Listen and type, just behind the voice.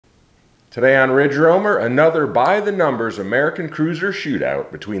Today on Ridge Roamer, another by-the-numbers American cruiser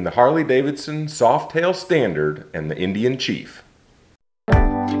shootout between the Harley Davidson Softail Standard and the Indian Chief.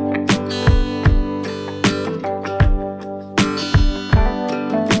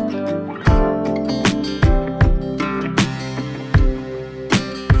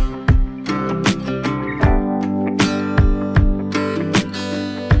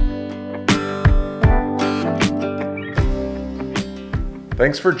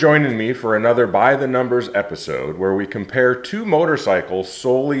 Thanks for joining me for another By the Numbers episode where we compare two motorcycles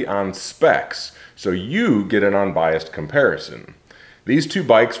solely on specs so you get an unbiased comparison. These two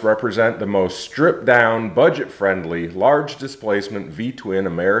bikes represent the most stripped down, budget-friendly, large displacement V-twin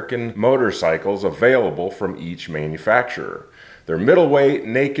American motorcycles available from each manufacturer. They're middleweight,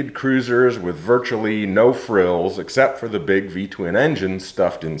 naked cruisers with virtually no frills except for the big V-twin engines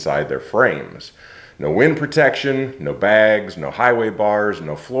stuffed inside their frames. No wind protection, no bags, no highway bars,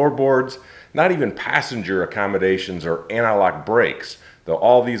 no floorboards, not even passenger accommodations or anti-lock brakes, though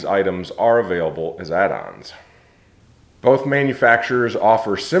all these items are available as add-ons. Both manufacturers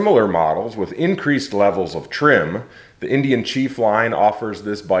offer similar models with increased levels of trim. The Indian Chief line offers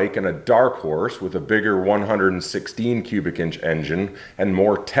this bike in a dark horse with a bigger 116 cubic inch engine and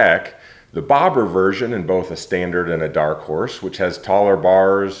more tech. The bobber version in both a standard and a dark horse, which has taller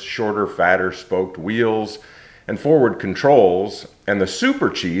bars, shorter, fatter spoked wheels, and forward controls, and the Super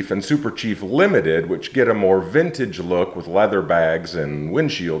Chief and Super Chief Limited, which get a more vintage look with leather bags and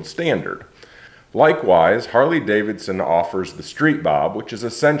windshield standard. Likewise, Harley Davidson offers the Street Bob, which is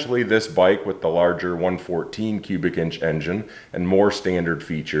essentially this bike with the larger 114 cubic inch engine and more standard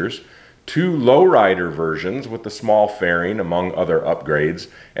features, two lowrider versions with the small fairing among other upgrades,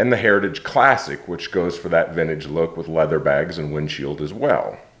 and the Heritage Classic, which goes for that vintage look with leather bags and windshield as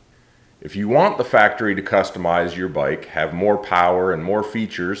well. If you want the factory to customize your bike, have more power and more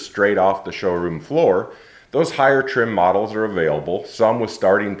features straight off the showroom floor, those higher trim models are available, some with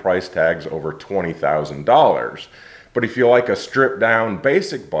starting price tags over $20,000. But if you like a stripped down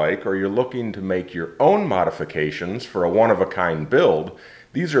basic bike or you're looking to make your own modifications for a one-of-a-kind build,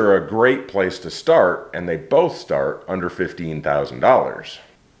 these are a great place to start, and they both start under $15,000.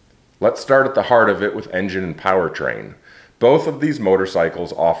 Let's start at the heart of it with engine and powertrain. Both of these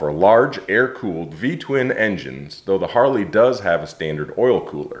motorcycles offer large air-cooled V-twin engines, though the Harley does have a standard oil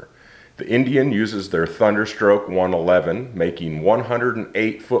cooler. The Indian uses their Thunderstroke 111, making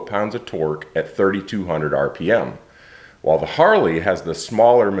 108 foot-pounds of torque at 3,200 RPM. While the Harley has the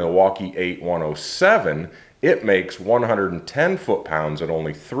smaller Milwaukee 8107, it makes 110 foot-pounds at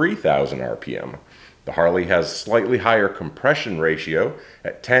only 3,000 RPM. The Harley has slightly higher compression ratio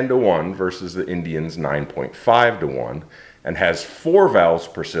at 10:1 versus the Indian's 9.5:1 and has 4 valves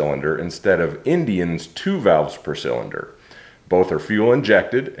per cylinder instead of Indian's 2 valves per cylinder. Both are fuel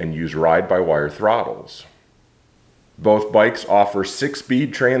injected and use ride-by-wire throttles. Both bikes offer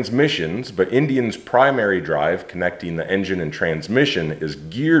 6-speed transmissions, but Indian's primary drive connecting the engine and transmission is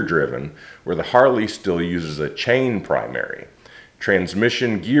gear-driven, where the Harley still uses a chain primary.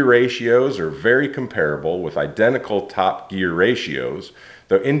 Transmission gear ratios are very comparable with identical top gear ratios,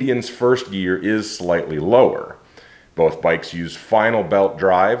 though Indian's first gear is slightly lower. Both bikes use final belt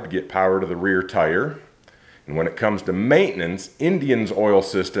drive to get power to the rear tire. And when it comes to maintenance, Indian's oil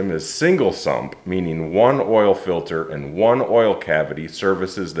system is single sump, meaning one oil filter and one oil cavity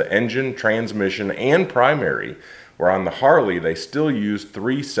services the engine, transmission, and primary, where on the Harley they still use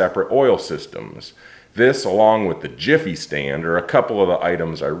 3 separate oil systems. This, along with the Jiffy stand, are a couple of the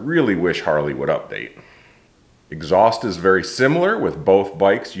items I really wish Harley would update. Exhaust is very similar, with both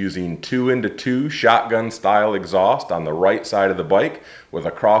bikes using 2-into-2 shotgun-style exhaust on the right side of the bike with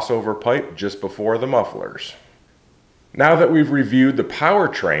a crossover pipe just before the mufflers. Now that we've reviewed the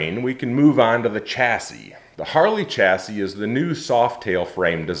powertrain, we can move on to the chassis. The Harley chassis is the new Softail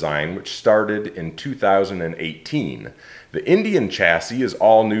frame design which started in 2018. The Indian chassis is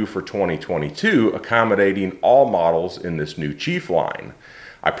all new for 2022, accommodating all models in this new Chief line.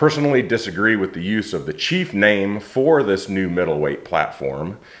 I personally disagree with the use of the Chief name for this new middleweight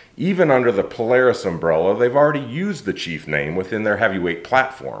platform. Even under the Polaris umbrella, they've already used the Chief name within their heavyweight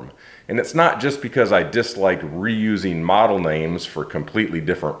platform. And it's not just because I dislike reusing model names for completely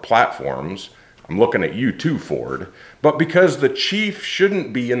different platforms. I'm looking at you too, Ford. But because the Chief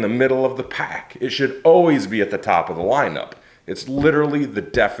shouldn't be in the middle of the pack. It should always be at the top of the lineup. It's literally the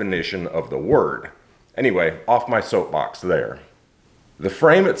definition of the word. Anyway, off my soapbox there. The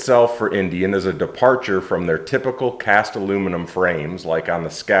frame itself for Indian is a departure from their typical cast aluminum frames like on the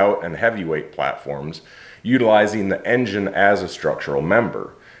Scout and heavyweight platforms, utilizing the engine as a structural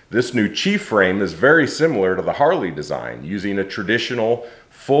member. This new Chief frame is very similar to the Harley design, using a traditional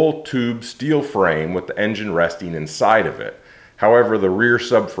full tube steel frame with the engine resting inside of it. However, the rear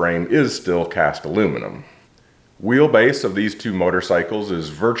subframe is still cast aluminum. Wheelbase of these two motorcycles is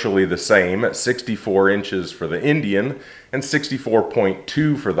virtually the same at 64 inches for the Indian and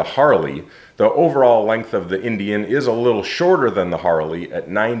 64.2 for the Harley. The overall length of the Indian is a little shorter than the Harley at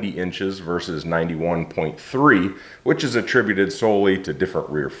 90 inches versus 91.3, which is attributed solely to different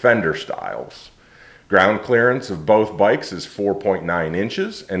rear fender styles. Ground clearance of both bikes is 4.9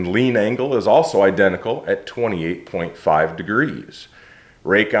 inches, and lean angle is also identical at 28.5 degrees.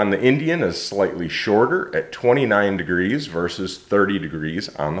 Rake on the Indian is slightly shorter at 29 degrees versus 30 degrees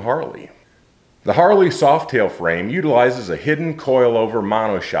on the Harley. The Harley Softail frame utilizes a hidden coilover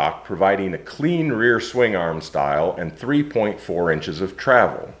monoshock, providing a clean rear swing arm style and 3.4 inches of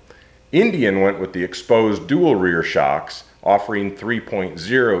travel. Indian went with the exposed dual rear shocks, offering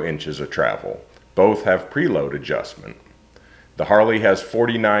 3.0 inches of travel. Both have preload adjustment. The Harley has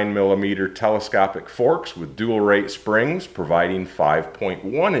 49mm telescopic forks with dual rate springs, providing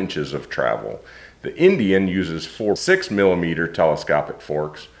 5.1 inches of travel. The Indian uses 4 6mm telescopic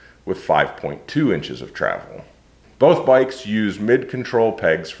forks with 5.2 inches of travel. Both bikes use mid-control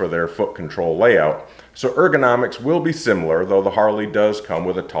pegs for their foot control layout, so ergonomics will be similar, though the Harley does come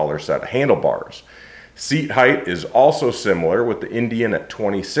with a taller set of handlebars. Seat height is also similar, with the Indian at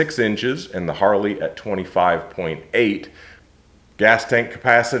 26 inches and the Harley at 25.8. Gas tank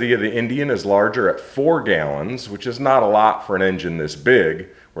capacity of the Indian is larger at 4 gallons, which is not a lot for an engine this big,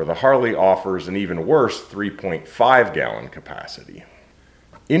 where the Harley offers an even worse 3.5 gallon capacity.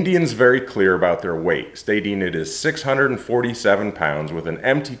 Indian's very clear about their weight, stating it is 647 pounds with an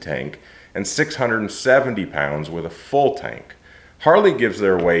empty tank and 670 pounds with a full tank. Harley gives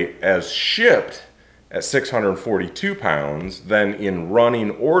their weight as shipped at 642 pounds, then in running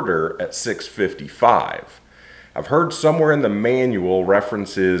order at 655. I've heard somewhere in the manual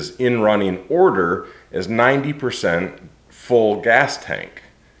references in running order as 90% full gas tank.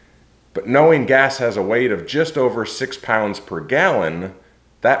 But knowing gas has a weight of just over 6 pounds per gallon,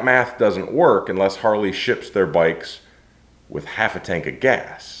 that math doesn't work unless Harley ships their bikes with half a tank of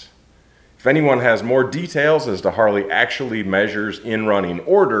gas. If anyone has more details as to Harley actually measures in running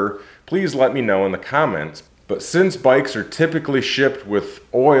order, please let me know in the comments. But since bikes are typically shipped with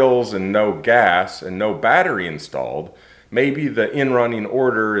oils and no gas and no battery installed, maybe the in-running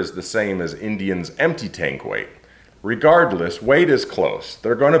order is the same as Indian's empty tank weight. Regardless, weight is close.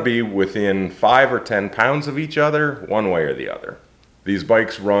 They're going to be within 5 or 10 pounds of each other, one way or the other. These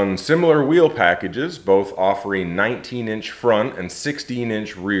bikes run similar wheel packages, both offering 19-inch front and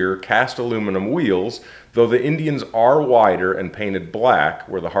 16-inch rear cast aluminum wheels, though the Indians are wider and painted black,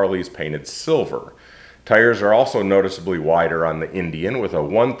 where the Harley is painted silver. Tires are also noticeably wider on the Indian, with a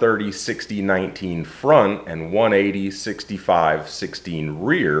 130/60/19 front and 180/65/16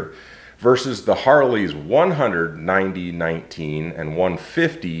 rear, versus the Harley's 190/19 and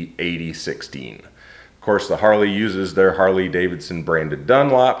 150/80/16. Of course, the Harley uses their Harley Davidson branded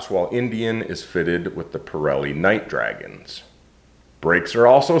Dunlops, while Indian is fitted with the Pirelli Night Dragons. Brakes are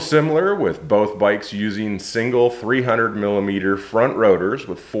also similar, with both bikes using single 300mm front rotors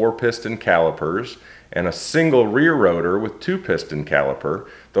with 4-piston calipers and a single rear rotor with 2-piston caliper,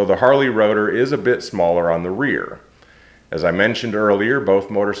 though the Harley rotor is a bit smaller on the rear. As I mentioned earlier, both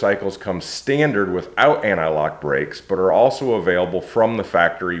motorcycles come standard without anti-lock brakes, but are also available from the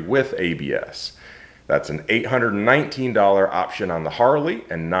factory with ABS. That's an $819 option on the Harley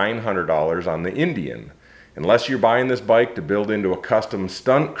and $900 on the Indian. Unless you're buying this bike to build into a custom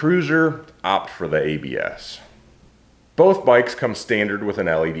stunt cruiser, opt for the ABS. Both bikes come standard with an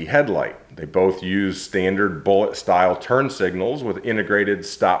LED headlight. They both use standard bullet-style turn signals with integrated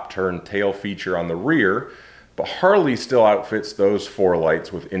stop-turn tail feature on the rear, but Harley still outfits those 4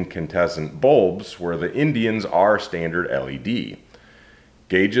 lights with incandescent bulbs, where the Indians are standard LED.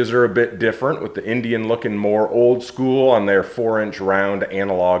 Gauges are a bit different, with the Indian looking more old school on their 4-inch round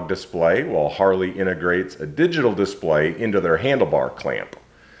analog display, while Harley integrates a digital display into their handlebar clamp.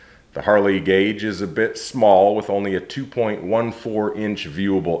 The Harley gauge is a bit small, with only a 2.14-inch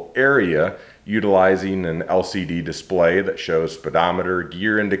viewable area, utilizing an LCD display that shows speedometer,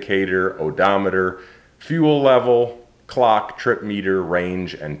 gear indicator, odometer, fuel level, clock, trip meter,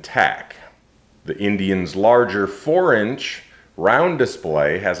 range, and tach. The Indian's larger 4-inch round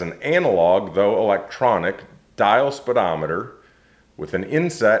display has an analog, though electronic, dial speedometer with an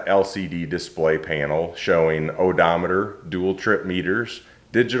inset LCD display panel showing odometer, dual trip meters,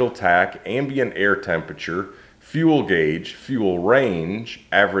 digital tach, ambient air temperature, fuel gauge, fuel range,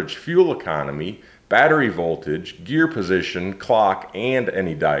 average fuel economy, battery voltage, gear position, clock, and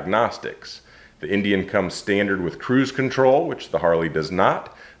any diagnostics. The Indian comes standard with cruise control, which the Harley does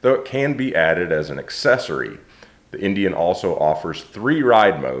not, though it can be added as an accessory. The Indian also offers 3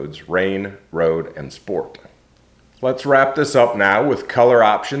 ride modes: rain, road, and sport. Let's wrap this up now with color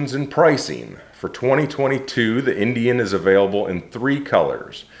options and pricing. For 2022, the Indian is available in 3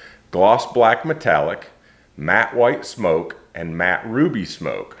 colors: gloss black metallic, matte white smoke, and matte ruby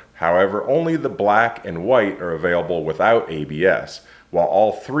smoke. However, only the black and white are available without ABS, while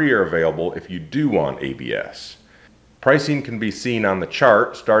all 3 are available if you do want ABS. Pricing can be seen on the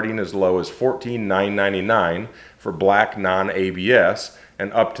chart, starting as low as $14,999 for black non-ABS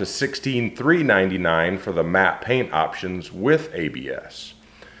and up to $16,399 for the matte paint options with ABS.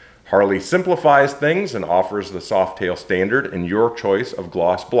 Harley simplifies things and offers the Softail Standard in your choice of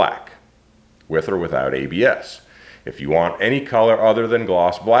gloss black, with or without ABS. If you want any color other than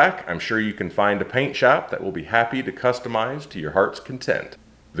gloss black, I'm sure you can find a paint shop that will be happy to customize to your heart's content.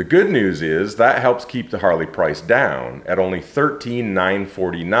 The good news is that helps keep the Harley price down at only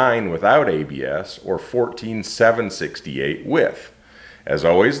 $13,949 without ABS or $14,768 with. As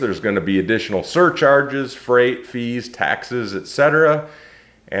always, there's going to be additional surcharges, freight, fees, taxes, etc.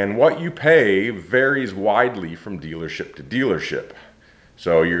 And what you pay varies widely from dealership to dealership.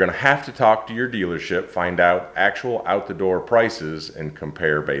 So you're going to have to talk to your dealership, find out actual out-the-door prices, and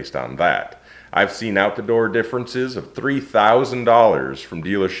compare based on that. I've seen out-the-door differences of $3,000 from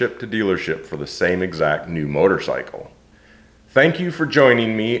dealership to dealership for the same exact new motorcycle. Thank you for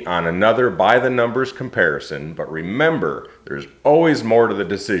joining me on another by-the-numbers comparison, but remember, there's always more to the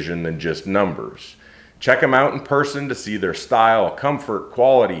decision than just numbers. Check them out in person to see their style, comfort,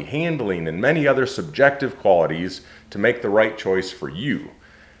 quality, handling, and many other subjective qualities to make the right choice for you.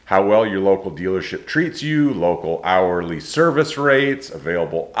 How well your local dealership treats you, local hourly service rates,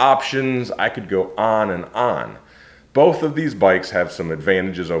 available options, I could go on and on. Both of these bikes have some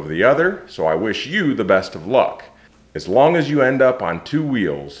advantages over the other, so I wish you the best of luck. As long as you end up on 2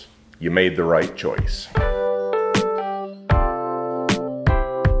 wheels, you made the right choice.